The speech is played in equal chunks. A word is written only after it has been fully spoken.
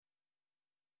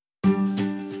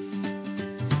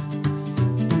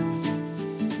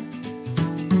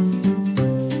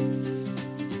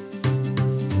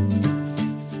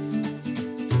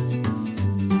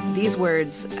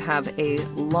words have a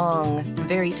long,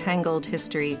 very tangled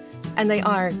history, and they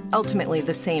are ultimately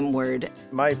the same word.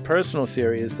 My personal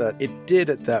theory is that it did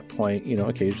at that point,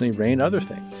 occasionally rain other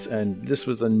things. And this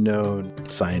was a known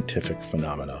scientific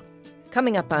phenomenon.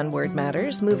 Coming up on Word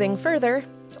Matters, moving further,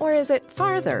 or is it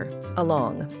farther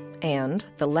along? And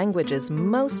the language's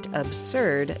most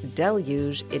absurd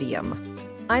deluge idiom.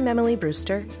 I'm Emily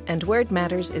Brewster, and Word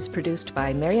Matters is produced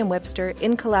by Merriam-Webster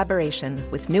in collaboration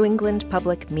with New England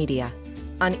Public Media.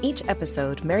 On each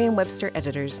episode, Merriam-Webster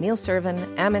editors Neil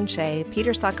Servin, Ammon Shea,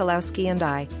 Peter Sokolowski, and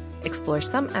I explore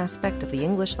some aspect of the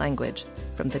English language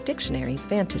from the dictionary's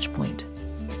vantage point.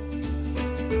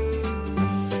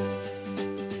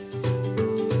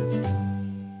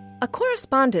 A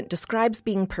correspondent describes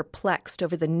being perplexed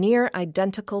over the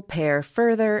near-identical pair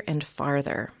further and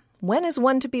farther. When is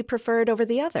one to be preferred over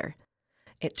the other?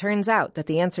 It turns out that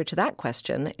the answer to that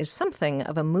question is something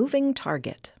of a moving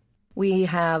target. We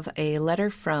have a letter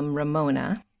from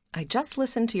Ramona. I just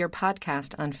listened to your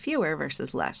podcast on fewer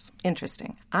versus less.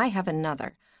 Interesting. I have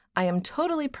another. I am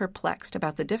totally perplexed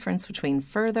about the difference between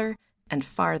further and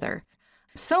farther.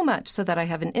 So much so that I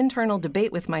have an internal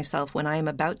debate with myself when I am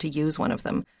about to use one of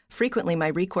them. Frequently, my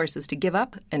recourse is to give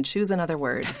up and choose another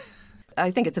word.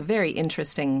 I think it's a very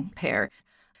interesting pair.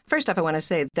 First off, I want to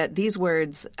say that these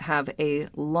words have a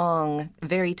long,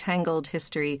 very tangled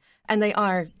history, and they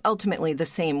are ultimately the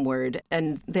same word,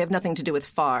 and they have nothing to do with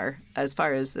far as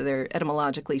they're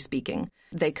etymologically speaking.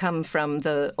 They come from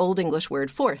the Old English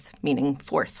word forth, meaning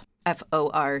fourth,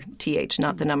 F-O-R-T-H,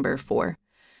 not the number 4.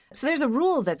 So there's a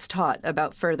rule that's taught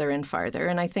about further and farther,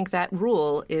 and I think that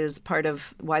rule is part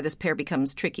of why this pair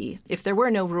becomes tricky. If there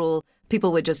were no rule,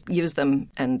 people would just use them,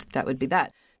 and that would be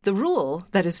that. The rule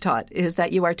that is taught is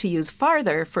that you are to use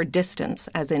farther for distance,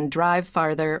 as in drive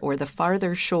farther or the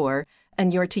farther shore,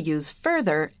 and you're to use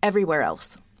further everywhere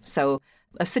else. So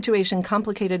a situation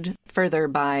complicated further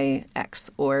by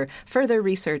X, or further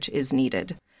research is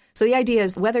needed. So the idea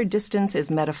is whether distance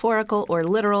is metaphorical or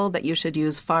literal, that you should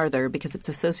use farther because it's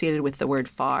associated with the word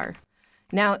far.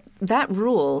 Now, that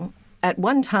rule at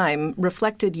one time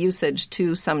reflected usage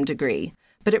to some degree,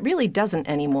 but it really doesn't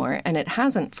anymore, and it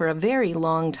hasn't for a very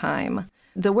long time.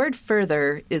 The word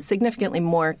further is significantly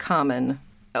more common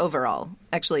overall.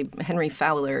 Actually, Henry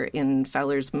Fowler, in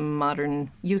Fowler's Modern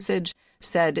Usage,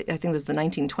 said, I think this is the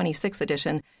 1926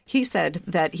 edition, he said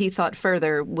that he thought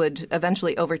further would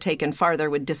eventually overtake and farther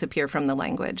would disappear from the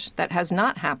language. That has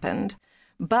not happened,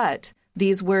 but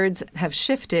these words have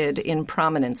shifted in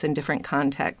prominence in different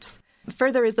contexts.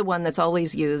 Further is the one that's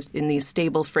always used in these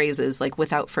stable phrases like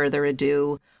without further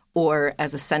ado, or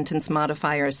as a sentence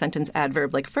modifier, a sentence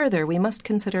adverb like further, we must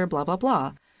consider blah, blah,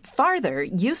 blah. Farther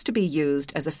used to be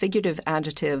used as a figurative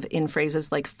adjective in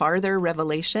phrases like farther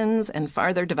revelations and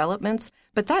farther developments,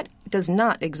 but that does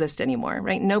not exist anymore,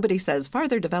 right? Nobody says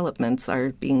farther developments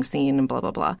are being seen and blah, blah,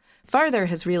 blah. Farther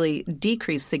has really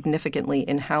decreased significantly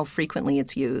in how frequently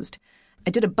it's used. I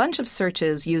did a bunch of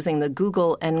searches using the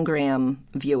Google Ngram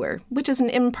viewer, which is an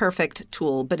imperfect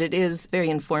tool, but it is very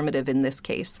informative in this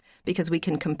case because we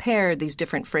can compare these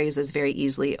different phrases very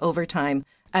easily over time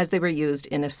as they were used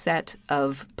in a set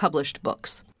of published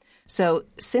books. So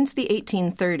since the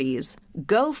 1830s,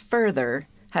 go further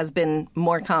has been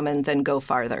more common than go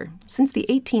farther. Since the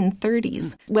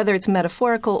 1830s, whether it's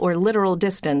metaphorical or literal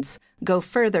distance, go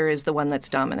further is the one that's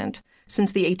dominant.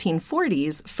 Since the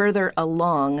 1840s, further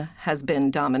along has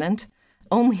been dominant.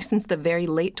 Only since the very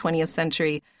late 20th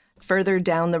century, further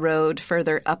down the road,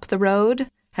 further up the road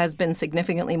has been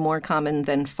significantly more common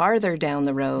than farther down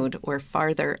the road or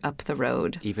farther up the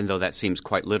road. Even though that seems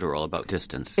quite literal about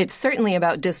distance. It's certainly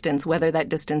about distance, whether that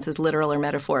distance is literal or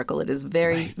metaphorical. It is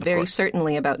very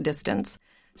certainly about distance.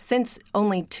 Since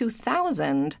only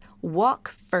 2000, walk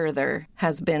further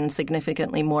has been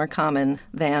significantly more common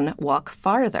than walk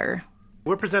farther.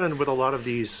 We're presented with a lot of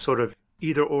these sort of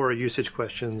either-or usage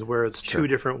questions where it's two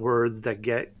different words that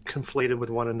get conflated with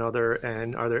one another,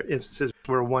 and are there instances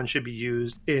where one should be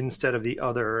used instead of the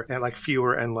other, and like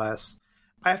fewer and less.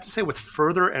 I have to say with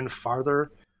further and farther,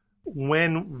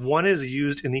 when one is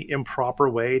used in the improper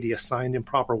way, the assigned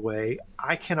improper way,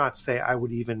 I cannot say I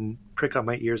would even prick up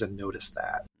my ears and notice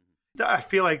that. I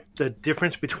feel like the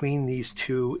difference between these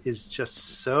two is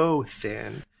just so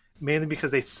thin, mainly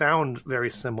because they sound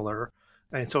very similar.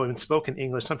 And so in spoken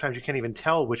English, sometimes you can't even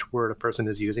tell which word a person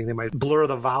is using. They might blur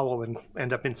the vowel and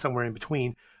end up in somewhere in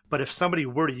between. But if somebody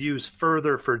were to use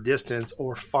further for distance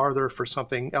or farther for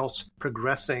something else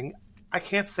progressing, I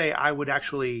can't say I would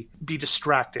actually be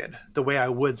distracted the way I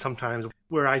would sometimes,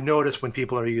 where I notice when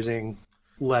people are using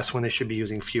less when they should be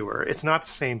using fewer. It's not the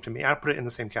same to me. I don't put it in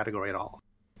the same category at all.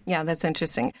 Yeah, that's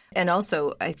interesting. And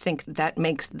also, I think that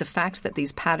makes the fact that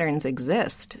these patterns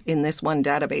exist in this one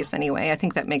database anyway, I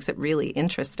think that makes it really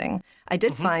interesting. I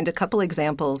did find a couple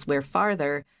examples where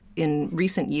farther, in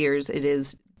recent years, it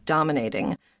is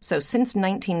dominating. So since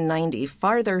 1990,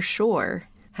 farther shore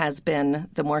has been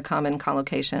the more common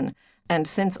collocation. And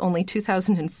since only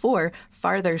 2004,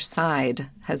 farther side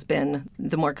has been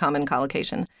the more common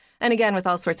collocation. And again, with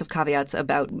all sorts of caveats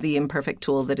about the imperfect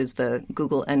tool that is the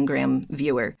Google Ngram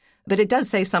viewer. But it does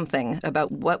say something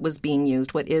about what was being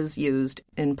used, what is used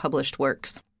in published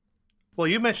works. Well,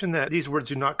 you mentioned that these words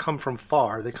do not come from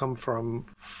far. They come from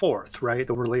forth, right?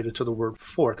 They're related to the word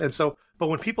forth. And so, but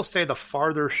when people say the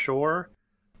farther shore,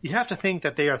 you have to think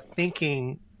that they are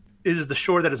thinking it is the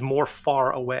shore that is more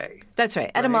far away. That's right.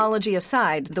 Etymology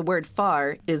aside, the word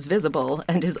far is visible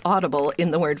and is audible in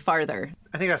the word farther.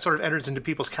 I think that sort of enters into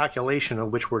people's calculation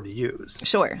of which word to use.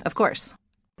 Sure, of course.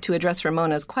 To address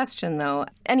Ramona's question, though,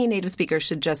 any native speaker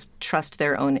should just trust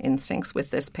their own instincts with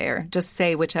this pair. Just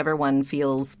say whichever one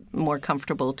feels more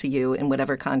comfortable to you in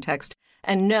whatever context,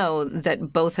 and know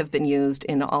that both have been used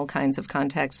in all kinds of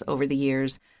contexts over the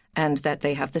years, and that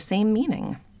they have the same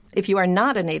meaning. If you are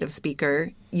not a native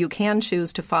speaker, you can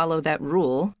choose to follow that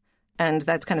rule, and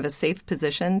that's kind of a safe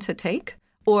position to take.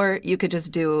 Or you could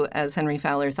just do as Henry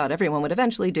Fowler thought everyone would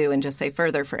eventually do and just say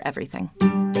further for everything.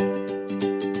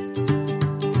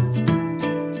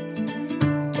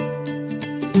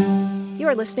 You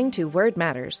are listening to Word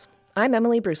Matters. I'm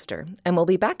Emily Brewster, and we'll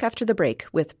be back after the break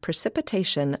with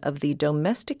precipitation of the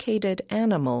domesticated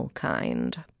animal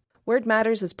kind. Word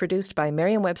Matters is produced by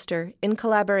Merriam-Webster in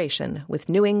collaboration with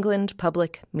New England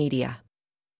Public Media.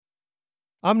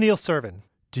 I'm Neil Servin.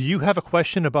 Do you have a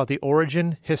question about the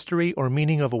origin, history, or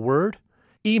meaning of a word?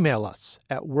 Email us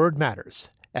at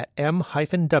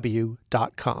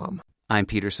wordmatters@m-w.com. I'm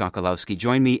Peter Sokolowski.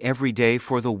 Join me every day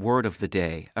for the Word of the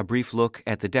Day, a brief look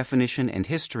at the definition and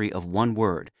history of one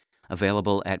word,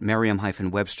 available at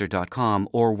merriam-webster.com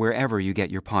or wherever you get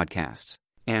your podcasts.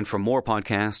 And for more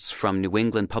podcasts from New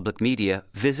England Public Media,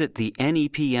 visit the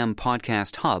NEPM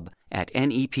Podcast Hub at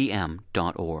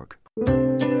nepm.org.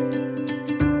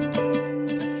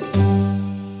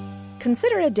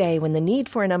 Consider a day when the need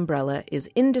for an umbrella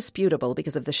is indisputable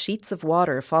because of the sheets of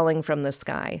water falling from the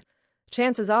sky.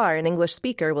 Chances are an English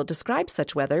speaker will describe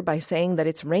such weather by saying that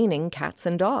it's raining cats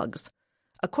and dogs.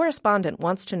 A correspondent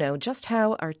wants to know just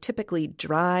how our typically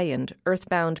dry and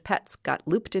earthbound pets got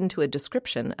looped into a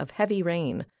description of heavy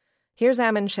rain. Here's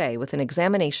Ammon Shea with an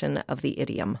examination of the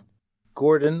idiom.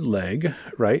 Gordon Legg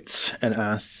writes and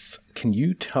asks, can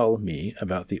you tell me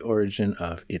about the origin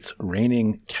of it's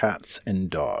raining cats and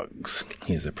dogs?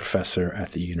 He's a professor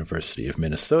at the University of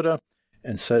Minnesota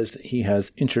and says that he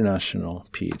has international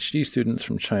PhD students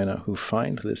from China who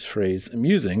find this phrase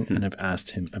amusing and have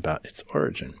asked him about its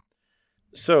origin.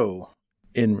 So,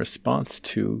 in response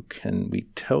to, can we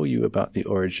tell you about the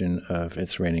origin of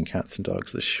It's Raining Cats and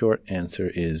Dogs? The short answer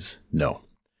is no.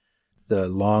 The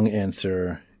long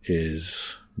answer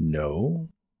is no.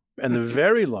 And the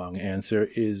very long answer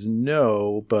is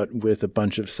no, but with a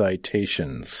bunch of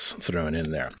citations thrown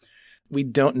in there. We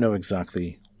don't know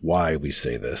exactly why we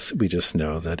say this. We just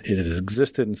know that it has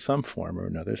existed in some form or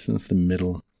another since the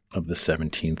middle of the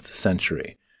 17th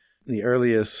century. The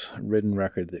earliest written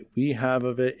record that we have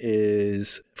of it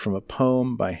is from a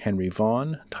poem by Henry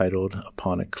Vaughan titled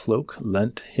Upon a Cloak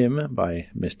Lent Him by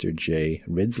Mr. J.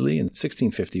 Ridsley in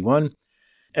 1651.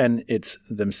 And it's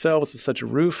themselves with such a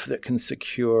roof that can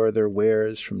secure their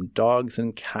wares from dogs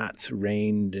and cats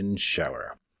rained in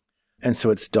shower. And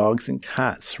so it's dogs and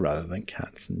cats rather than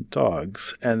cats and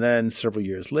dogs. And then several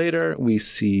years later, we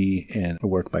see in a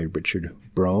work by Richard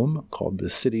Brome called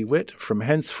The City Wit, from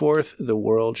henceforth the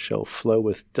world shall flow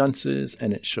with dunces,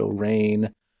 and it shall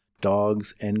rain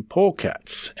dogs and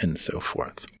polecats, and so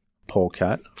forth.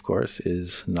 Polecat, of course,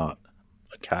 is not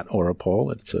a cat or a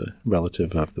pole. It's a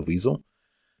relative of the weasel.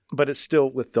 But it's still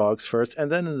with dogs first.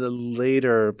 And then in the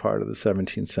later part of the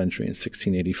 17th century, in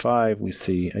 1685, we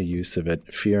see a use of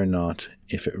it. Fear not,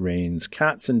 if it rains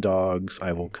cats and dogs,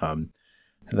 I will come.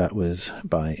 That was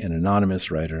by an anonymous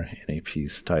writer in a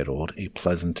piece titled A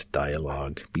Pleasant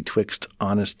Dialogue Betwixt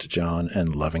Honest John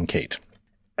and Loving Kate.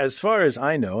 As far as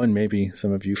I know, and maybe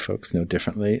some of you folks know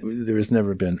differently, there has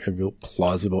never been a real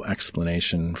plausible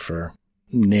explanation for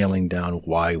nailing down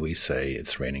why we say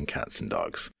it's raining cats and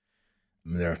dogs.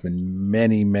 There have been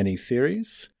many, many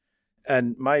theories.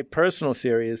 And my personal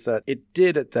theory is that it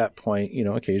did at that point,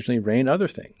 occasionally rain other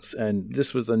things. And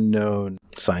this was a known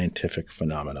scientific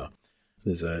phenomena.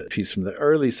 There's a piece from the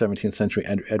early 17th century,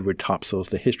 Edward Topsell's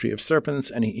The History of Serpents,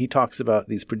 and he talks about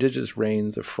these prodigious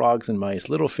rains of frogs and mice,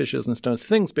 little fishes and stones,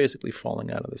 things basically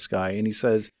falling out of the sky. And he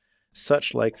says,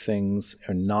 such like things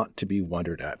are not to be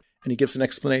wondered at. And he gives an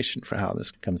explanation for how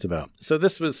this comes about. So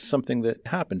this was something that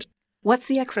happened. What's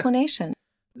the explanation?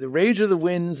 The rage of the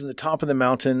winds in the top of the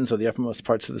mountains or the uppermost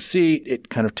parts of the sea, it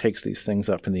kind of takes these things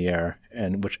up in the air,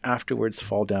 and which afterwards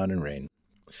fall down in rain.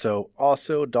 So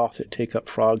also doth it take up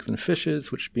frogs and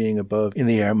fishes, which being above in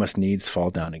the air must needs fall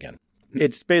down again.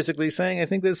 It's basically saying, I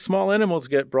think that small animals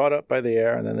get brought up by the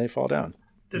air and then they fall down.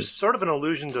 There's sort of an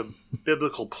allusion to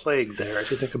biblical plague there,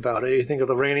 if you think about it. You think of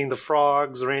the raining the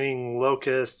frogs, raining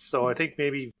locusts. So I think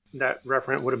maybe that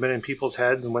referent would have been in people's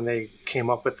heads when they came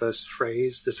up with this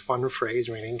phrase, this fun phrase,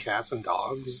 raining cats and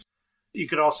dogs. You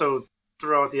could also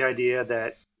throw out the idea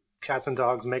that cats and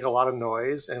dogs make a lot of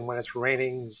noise, and when it's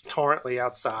raining torrently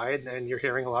outside and you're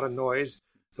hearing a lot of noise,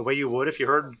 the way you would if you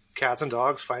heard cats and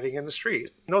dogs fighting in the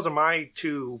street. And those are my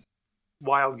two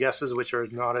wild guesses, which are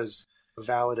not as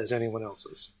valid as anyone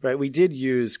else's. Right. We did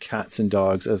use cats and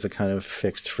dogs as a kind of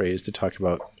fixed phrase to talk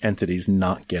about entities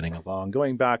not getting along.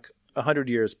 Going back 100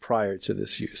 years prior to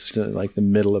this use, to like the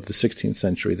middle of the 16th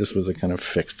century, this was a kind of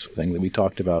fixed thing that we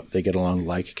talked about. They get along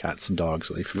like cats and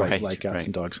dogs, or they fight like cats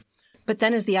and dogs. But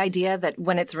then is the idea that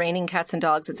when it's raining cats and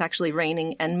dogs, it's actually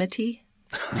raining enmity?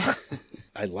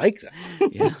 I like that.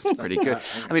 Yeah, that's pretty good.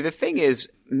 I mean, the thing is,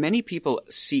 many people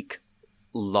seek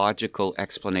logical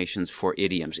explanations for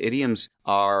idioms. Idioms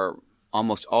are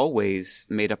almost always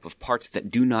made up of parts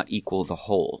that do not equal the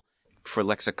whole. For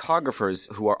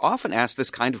lexicographers who are often asked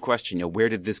this kind of question, where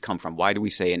did this come from? Why do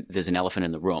we say there's an elephant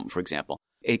in the room, for example?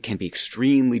 It can be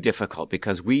extremely difficult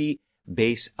because we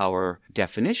base our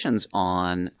definitions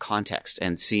on context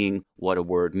and seeing what a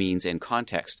word means in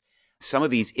context. Some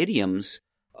of these idioms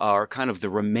are kind of the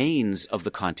remains of the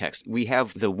context. We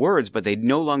have the words, but they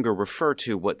no longer refer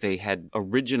to what they had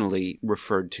originally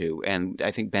referred to. And I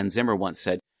think Ben Zimmer once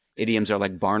said, idioms are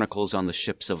like barnacles on the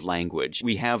ships of language.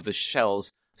 We have the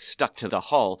shells stuck to the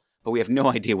hull, but we have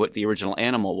no idea what the original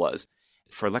animal was.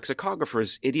 For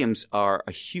lexicographers, idioms are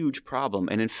a huge problem.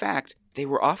 And in fact, they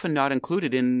were often not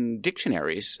included in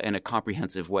dictionaries in a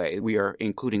comprehensive way. We are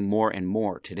including more and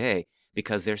more today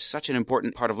because they're such an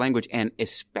important part of language, and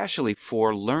especially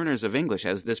for learners of English,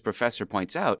 as this professor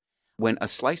points out. When a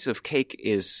slice of cake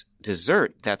is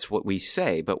dessert, that's what we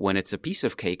say. But when it's a piece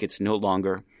of cake, it's no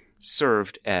longer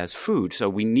served as food. So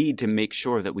we need to make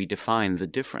sure that we define the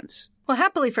difference. Well,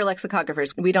 happily for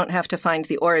lexicographers, we don't have to find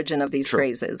the origin of these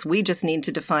phrases. We just need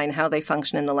to define how they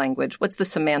function in the language. What's the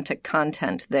semantic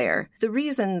content there? The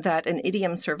reason that an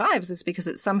idiom survives is because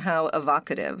it's somehow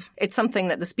evocative. It's something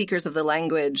that the speakers of the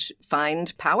language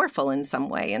find powerful in some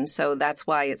way. And so that's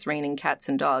why it's raining cats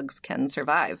and dogs can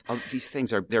survive. Oh, these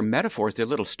things they're metaphors, they're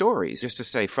little stories. Just to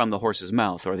say from the horse's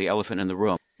mouth or the elephant in the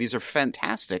room. These are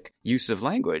fantastic use of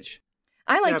language.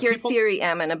 I like your theory,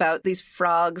 Ammon, about these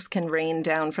frogs can rain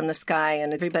down from the sky,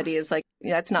 and everybody is like,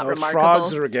 that's not remarkable.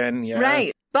 Frogs are again, yeah.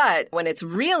 Right. But when it's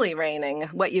really raining,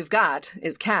 what you've got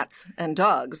is cats and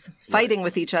dogs fighting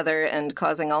with each other and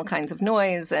causing all kinds of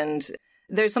noise, and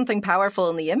there's something powerful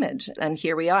in the image. And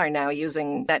here we are now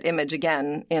using that image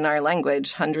again in our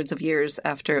language hundreds of years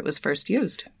after it was first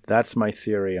used. That's my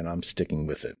theory, and I'm sticking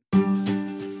with it.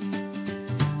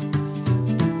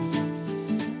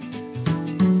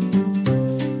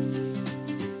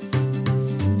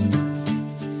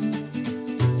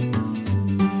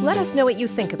 Let us know what you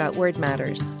think about Word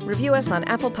Matters. Review us on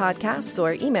Apple Podcasts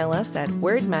or email us at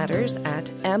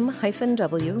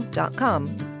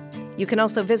wordmatters@m-w.com. You can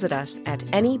also visit us at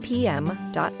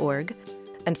nepm.org.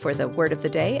 And for the word of the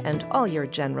day and all your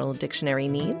general dictionary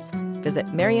needs,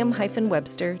 visit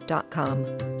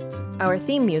merriam-webster.com. Our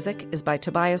theme music is by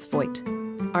Tobias Voigt.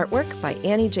 Artwork by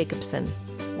Annie Jacobson.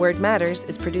 Word Matters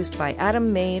is produced by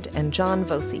Adam Maid and John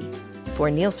Voci. For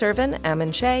Neil Servin,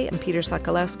 Ammon Shea, and Peter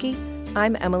Sokolowski,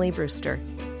 I'm Emily Brewster.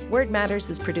 Word Matters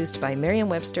is produced by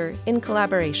Merriam-Webster in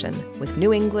collaboration with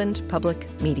New England Public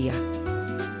Media.